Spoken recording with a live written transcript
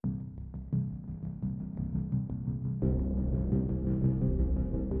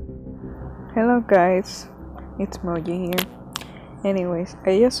Hello guys, it's Moji here. Anyways,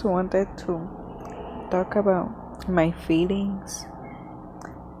 I just wanted to talk about my feelings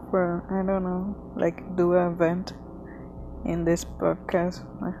for do an event in this podcast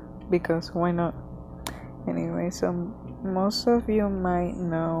because why not? Anyway, so most of you might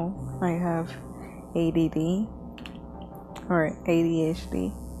know I have ADD or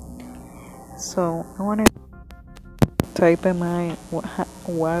ADHD. So I want to type in my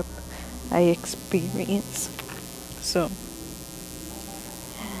what I experience. So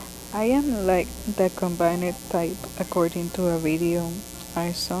I am like the combined type according to a video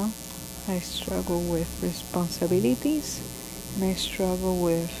I saw. I struggle with responsibilities and I struggle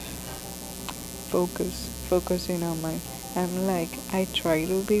with focusing on my I try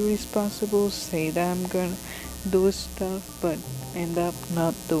to be responsible, say that I'm gonna do stuff but end up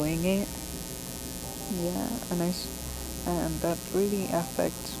not doing it. Yeah, and that really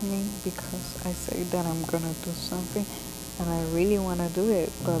affects me because I say that I'm gonna do something and I really wanna do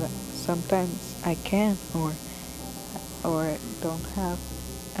it, but sometimes I can't or don't have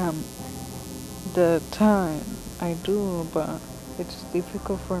the time. I do, but it's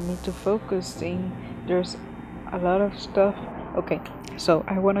difficult for me to focus. Seeing there's a lot of stuff. Okay, so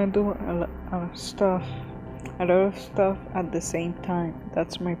I wanna do a lot of stuff at the same time.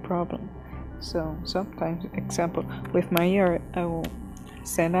 That's my problem. So sometimes, example, with my art, I will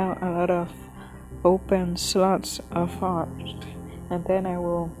send out a lot of open slots of art, and then a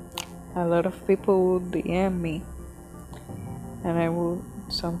lot of people will DM me, and I will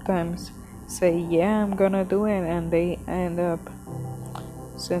sometimes say, yeah, I'm gonna do it, and they end up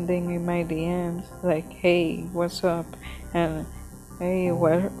sending me my DMs like, hey, what's up, and hey,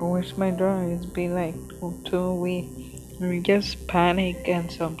 where's my drawing? It's been like 2 weeks. We just panic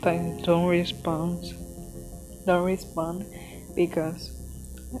and sometimes don't respond because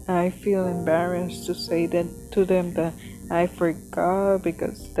I feel embarrassed to say that to them that I forgot,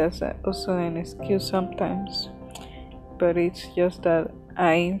 because that's also an excuse sometimes, but it's just that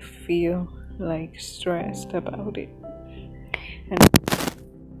I feel like stressed about it. And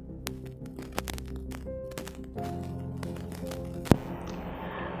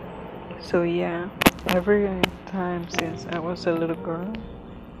so yeah, every time since I was a little girl,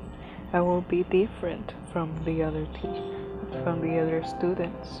 I will be different from the other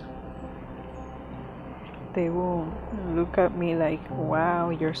students. They will look at me like, wow,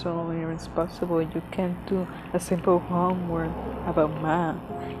 you're so irresponsible. You can't do a simple homework about math,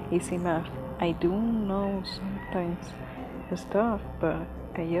 easy math. I do know sometimes the stuff, but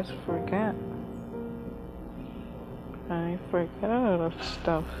I just forget. I forget a lot of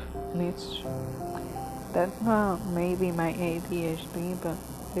stuff. And that's not maybe my ADHD, but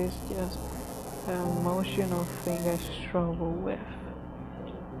it's just an emotional thing I struggle with.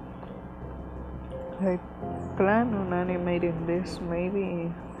 I plan on animating this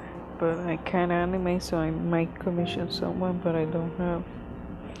maybe, but I can't animate, so I might commission someone, but I don't have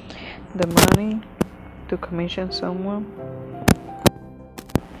the money to commission someone.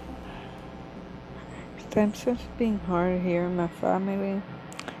 Times have been hard here in my family.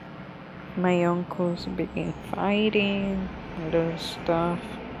 My uncles begin fighting, a lot of stuff.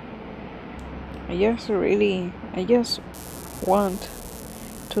 I just want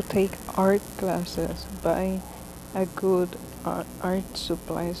to take art classes, buy a good art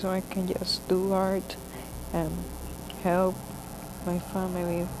supply so I can just do art and help my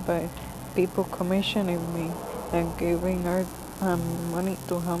family by people commissioning me and giving art money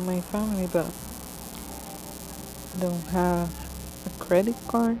to help my family, but don't have a credit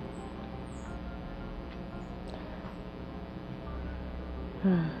card.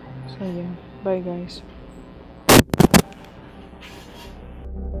 So yeah, bye guys.